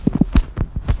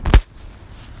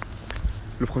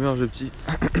Le premier objectif,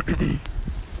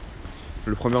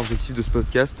 le premier objectif de ce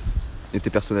podcast était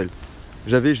personnel.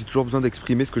 J'ai toujours besoin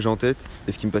d'exprimer ce que j'ai en tête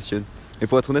et ce qui me passionne. Et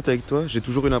pour être honnête avec toi, j'ai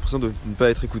toujours eu l'impression de ne pas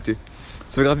être écouté.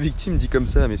 C'est grave victime dit comme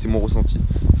ça, mais c'est mon ressenti.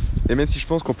 Et même si je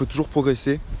pense qu'on peut toujours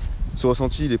progresser, ce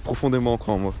ressenti il est profondément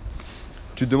ancré en moi.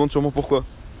 Tu te demandes sûrement pourquoi.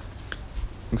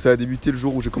 Donc ça a débuté le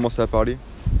jour où j'ai commencé à parler.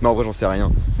 Mais en vrai j'en sais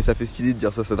rien. Mais ça fait stylé de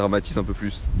dire ça dramatise un peu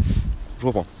plus. Je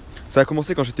reprends. Ça a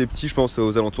commencé quand j'étais petit, je pense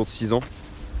aux alentours de 6 ans.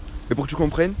 Mais pour que tu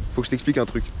comprennes, faut que je t'explique un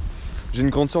truc. J'ai une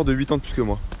grande sœur de 8 ans de plus que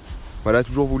moi. Elle a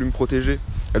toujours voulu me protéger.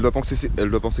 Elle doit penser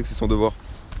que c'est son devoir.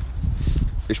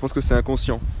 Et je pense que c'est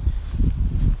inconscient.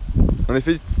 En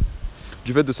effet,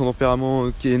 du fait de son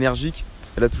tempérament qui est énergique,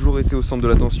 elle a toujours été au centre de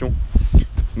l'attention.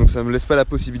 Donc ça me laisse pas la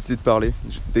possibilité de parler,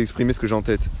 d'exprimer ce que j'ai en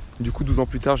tête. Du coup, 12 ans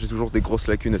plus tard, j'ai toujours des grosses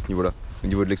lacunes à ce niveau-là, au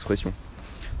niveau de l'expression.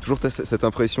 Toujours cette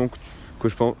impression que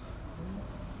je pense...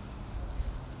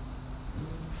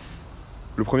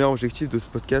 Le premier objectif de ce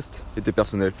podcast était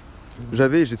personnel.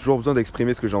 J'ai toujours besoin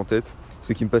d'exprimer ce que j'ai en tête,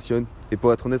 ce qui me passionne. Et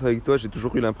pour être honnête avec toi, j'ai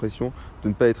toujours eu l'impression de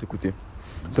ne pas être écouté.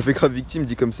 Ça fait grave victime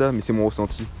dit comme ça, mais c'est mon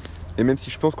ressenti. Et même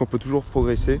si je pense qu'on peut toujours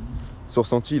progresser, ce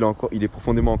ressenti, il est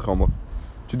profondément ancré en moi.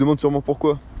 Tu te demandes sûrement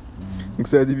pourquoi. Donc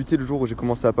ça a débuté le jour où j'ai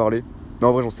commencé à parler. Non,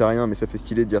 en vrai, j'en sais rien, mais ça fait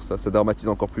stylé de dire ça dramatise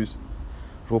encore plus.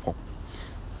 Je reprends.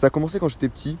 Ça a commencé quand j'étais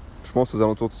petit, je pense aux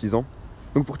alentours de 6 ans.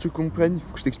 Donc pour que tu comprennes, il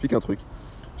faut que je t'explique un truc.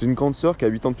 J'ai une grande sœur qui a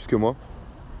 8 ans de plus que moi.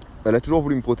 Elle a toujours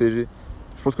voulu me protéger.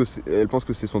 Elle pense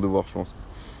que c'est son devoir, je pense.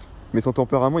 Mais son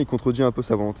tempérament, il contredit un peu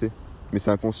sa volonté. Mais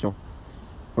c'est inconscient.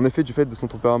 En effet, du fait de son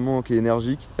tempérament qui est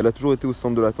énergique, elle a toujours été au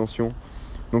centre de l'attention.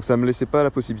 Donc ça me laissait pas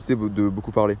la possibilité de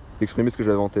beaucoup parler, d'exprimer ce que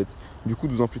j'avais en tête. Du coup,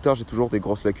 12 ans plus tard, j'ai toujours des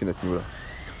grosses lacunes à ce niveau-là.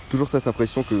 Toujours cette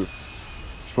impression que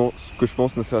je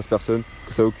pense n'intéresse personne,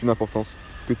 que ça n'a aucune importance,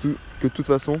 que de toute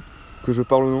façon, que je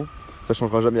parle ou non, ça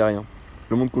changera jamais rien.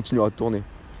 Le monde continuera de tourner.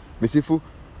 Mais c'est faux.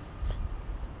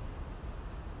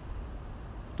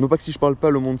 Non pas que si je parle pas,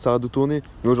 le monde s'arrête de tourner,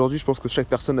 mais aujourd'hui, je pense que chaque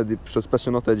personne a des choses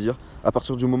passionnantes à dire, à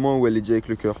partir du moment où elle les dit avec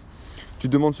le cœur. Tu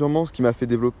te demandes sûrement ce qui m'a fait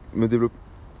développer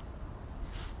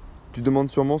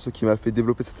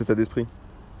cet état d'esprit.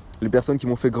 Les personnes qui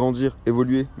m'ont fait grandir,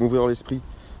 évoluer, m'ouvrir l'esprit,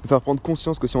 me faire prendre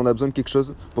conscience que si on a besoin de quelque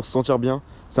chose pour se sentir bien,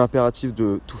 c'est impératif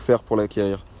de tout faire pour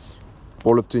l'acquérir,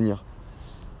 pour l'obtenir.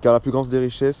 Car la plus grande des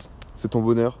richesses, c'est ton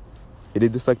bonheur, et les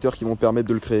deux facteurs qui vont permettre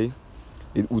de le créer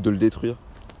ou de le détruire.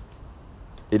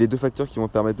 Et les deux facteurs qui vont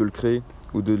permettre de le créer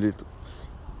ou de le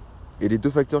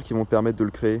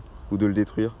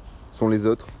détruire sont les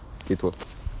autres et toi.